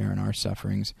you share in our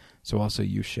sufferings, so also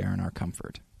you share in our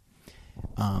comfort.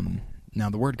 Now,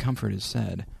 the word comfort is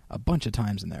said a bunch of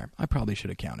times in there. I probably should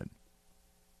have counted.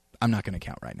 I'm not going to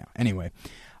count right now. Anyway,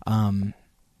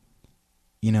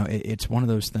 it's one of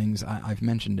those things I've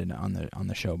mentioned it on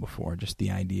the show before. Just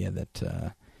the idea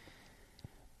that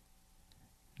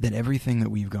that everything that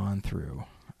we've gone through,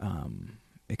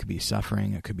 it could be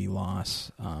suffering, it could be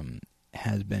loss,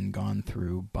 has been gone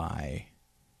through by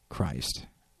Christ.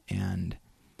 And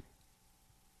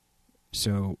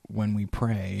so when we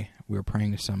pray, we're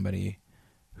praying to somebody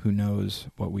who knows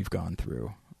what we've gone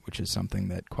through, which is something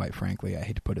that, quite frankly, I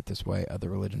hate to put it this way, other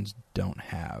religions don't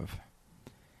have.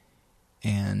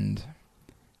 And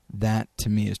that, to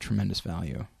me, is tremendous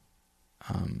value.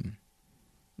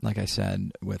 Like I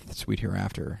said, with Sweet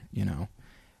Hereafter,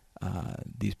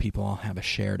 these people all have a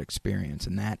shared experience,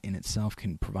 and that in itself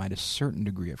can provide a certain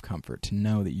degree of comfort to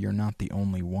know that you're not the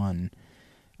only one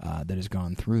that has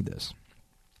gone through this.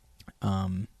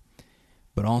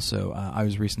 But also, I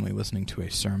was recently listening to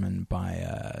a sermon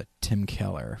by Tim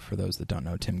Keller. For those that don't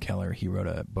know Tim Keller, he wrote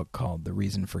a book called The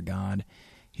Reason for God.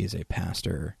 He is a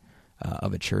pastor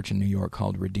of a church in New York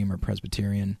called Redeemer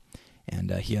Presbyterian.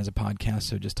 And he has a podcast,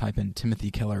 so just type in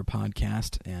Timothy Keller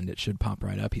podcast, and it should pop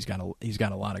right up. He's got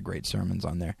a lot of great sermons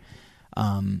on there.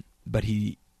 But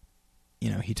he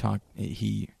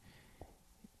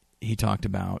talked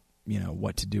about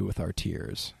what to do with our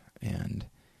tears, and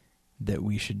that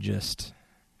we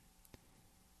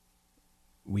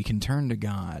can turn to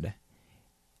God,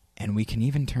 and we can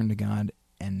even turn to God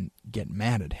and get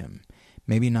mad at Him.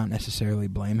 Maybe not necessarily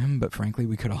blame Him, but frankly,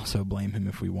 we could also blame Him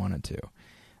if we wanted to.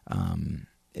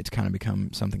 It's kind of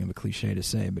become something of a cliche to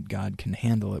say, but God can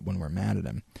handle it when we're mad at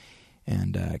Him.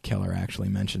 And Keller actually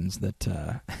mentions that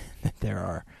that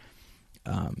there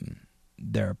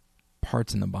are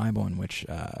parts in the Bible in which,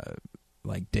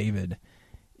 like David,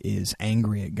 is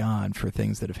angry at God for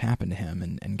things that have happened to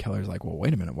him, and Keller's like, well,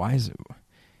 wait a minute, why is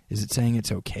it saying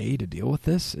it's okay to deal with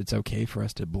this? It's okay for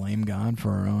us to blame God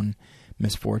for our own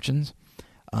misfortunes?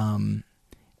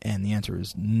 And the answer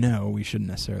is no, we shouldn't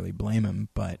necessarily blame Him,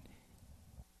 but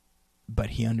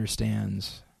He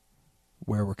understands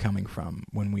where we're coming from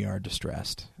when we are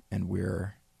distressed and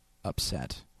we're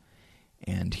upset,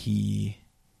 and He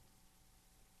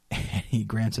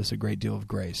grants us a great deal of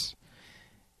grace.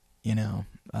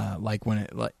 Like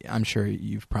I'm sure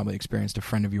you've probably experienced a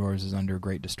friend of yours is under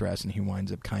great distress, and he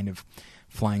winds up kind of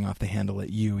flying off the handle at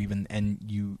you, and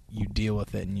you deal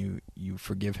with it, and you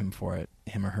forgive him for it,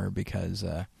 him or her, because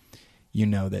you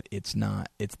know that it's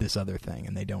this other thing,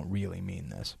 and they don't really mean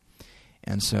this.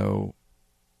 And so,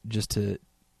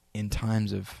 in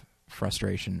times of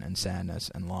frustration and sadness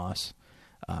and loss,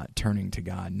 turning to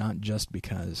God, not just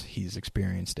because He's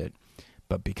experienced it,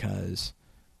 but because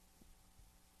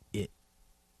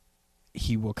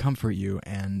He will comfort you.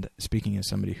 And speaking as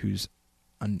somebody who's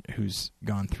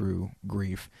gone through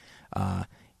grief,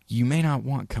 you may not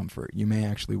want comfort. You may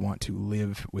actually want to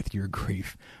live with your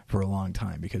grief for a long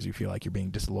time because you feel like you're being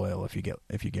disloyal if you get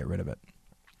rid of it.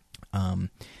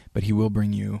 But He will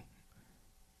bring you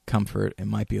comfort. It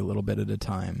might be a little bit at a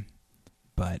time,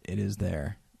 but it is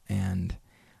there. And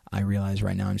I realize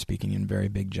right now I'm speaking in very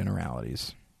big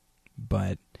generalities,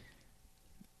 but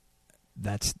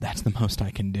that's the most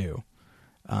I can do.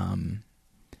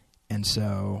 And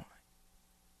so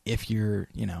if you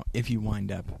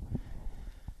wind up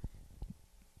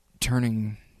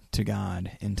turning to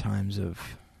God in times of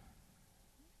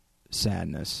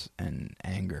sadness and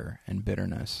anger and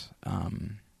bitterness,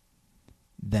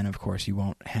 then of course you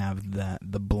won't have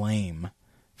the blame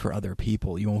for other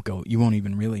people. You won't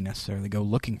even really necessarily go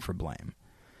looking for blame,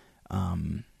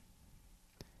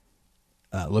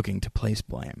 looking to place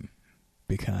blame,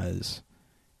 because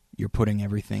you're giving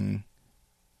everything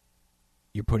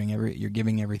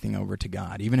over to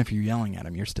God. Even if you're yelling at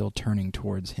Him, you're still turning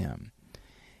towards Him.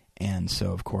 And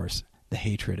so, of course, the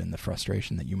hatred and the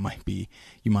frustration that you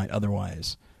might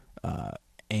otherwise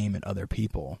aim at other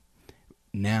people,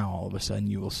 now all of a sudden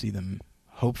you will see them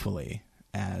hopefully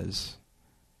as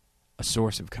a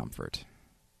source of comfort.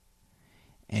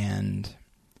 And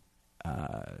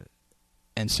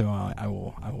so I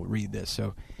will read this.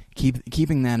 So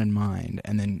keeping that in mind,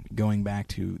 and then going back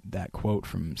to that quote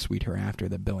from Sweet Hereafter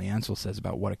that Billy Ansell says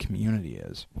about what a community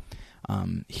is.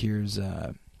 Here's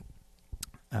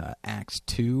Acts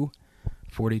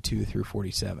 2:42 through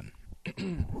 47.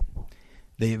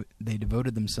 They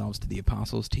devoted themselves to the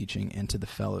apostles' teaching and to the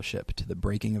fellowship, to the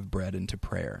breaking of bread and to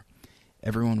prayer.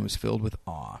 Everyone was filled with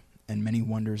awe, and many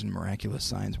wonders and miraculous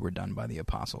signs were done by the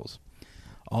apostles.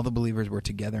 All the believers were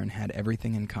together and had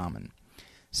everything in common.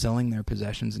 Selling their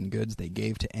possessions and goods, they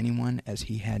gave to anyone as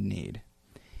he had need.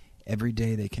 Every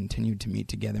day they continued to meet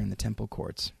together in the temple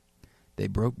courts. They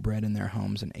broke bread in their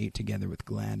homes and ate together with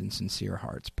glad and sincere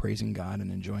hearts, praising God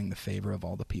and enjoying the favor of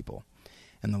all the people.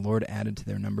 And the Lord added to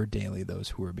their number daily those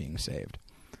who were being saved.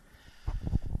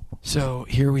 So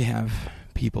here we have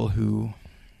people who,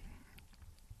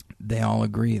 they all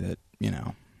agree that,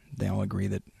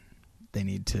 they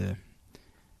need to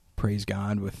praise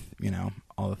God with,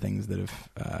 all the things that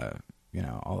have,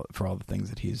 for all the things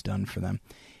that He's done for them.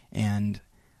 And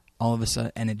all of a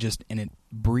sudden, and it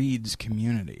breeds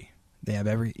community. They have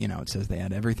it says they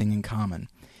had everything in common.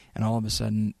 And all of a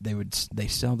sudden, they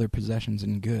sell their possessions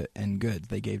and goods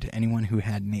they gave to anyone who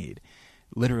had need.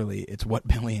 Literally, it's what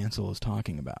Billy Ansell is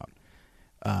talking about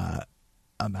a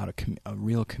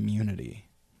real community.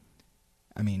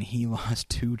 I mean, he lost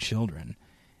 2 children,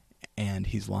 and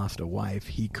he's lost a wife.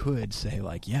 He could say,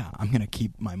 like, yeah, I'm going to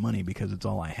keep my money because it's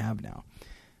all I have now.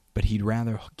 But he'd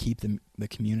rather keep the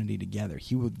community together.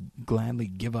 He would gladly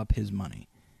give up his money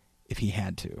if he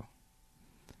had to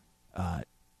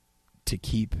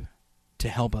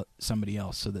help somebody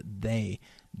else so that they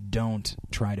don't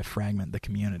try to fragment the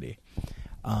community.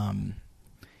 I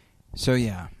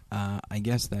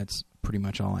guess that's pretty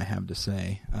much all I have to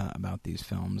say about these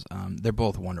films. They're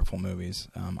both wonderful movies.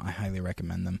 I highly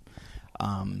recommend them.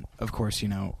 Of course,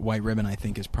 White Ribbon I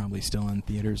think is probably still in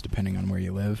theaters depending on where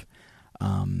you live.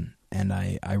 And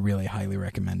I really highly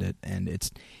recommend it. And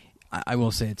I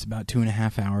will say it's about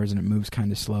 2.5 hours and it moves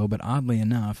kind of slow, but oddly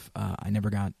enough, I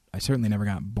certainly never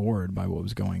got bored by what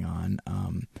was going on.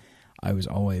 I was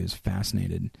always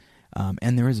fascinated.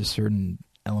 And there is a certain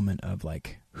element of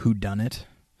like whodunit,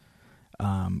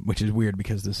 which is weird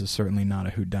because this is certainly not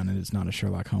a whodunit. It's not a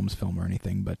Sherlock Holmes film or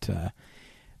anything, but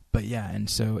yeah, and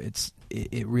so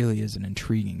it really is an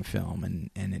intriguing film,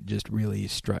 and it just really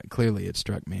struck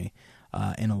me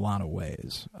in a lot of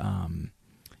ways.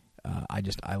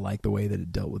 I like the way that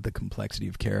it dealt with the complexity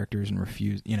of characters and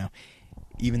refused,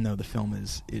 even though the film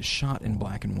is shot in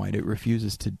black and white, it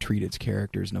refuses to treat its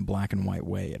characters in a black and white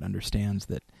way. It understands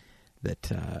that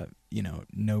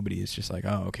nobody is just like,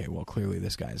 oh, okay, well, clearly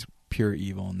this guy's pure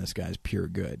evil and this guy's pure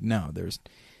good. No, there's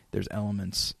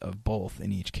elements of both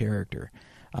in each character.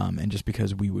 And just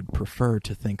because we would prefer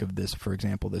to think of this, for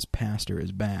example, this pastor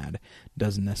as bad,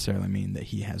 doesn't necessarily mean that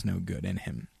he has no good in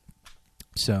him.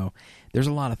 So there's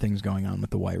a lot of things going on with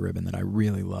the White Ribbon that I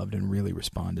really loved and really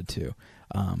responded to.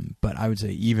 But I would say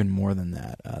even more than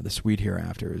that, The Sweet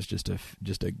Hereafter is just a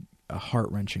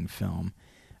heart-wrenching film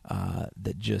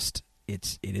that just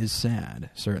it is sad.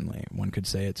 Certainly, one could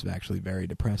say it's actually very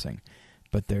depressing.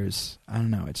 But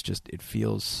it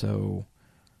feels so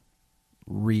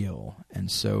real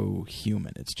and so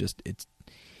human. It's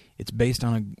based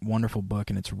on a wonderful book,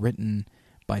 and it's written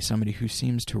by somebody who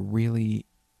seems to really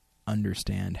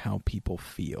understand how people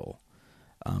feel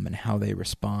and how they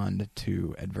respond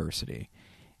to adversity.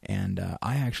 And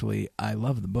I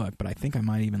love the book, but I think I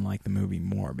might even like the movie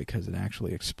more because it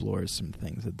actually explores some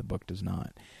things that the book does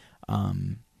not.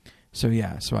 So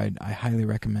I highly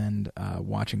recommend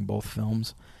watching both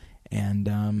films.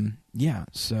 And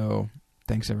so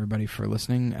thanks everybody for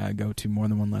listening. Go to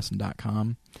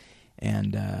morethanonelesson.com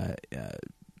and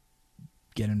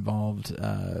get involved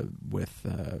with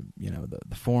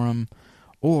the forum,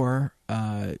 or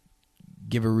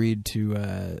give a read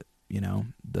to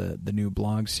the new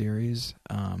blog series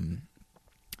and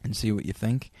see what you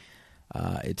think.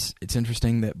 It's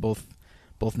interesting that both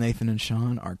Nathan and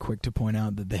Sean are quick to point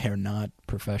out that they are not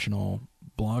professional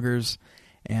bloggers,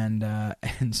 and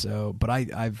so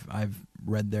I've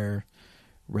read their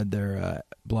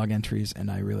blog entries,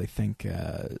 and I really think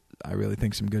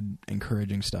some good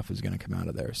encouraging stuff is going to come out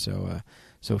of there. So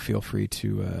feel free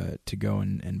to go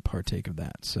and partake of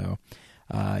that. So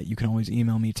you can always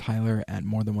email me,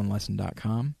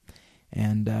 Tyler@morethanonelesson.com.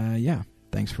 And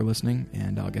thanks for listening,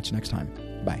 and I'll get you next time.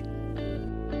 Bye.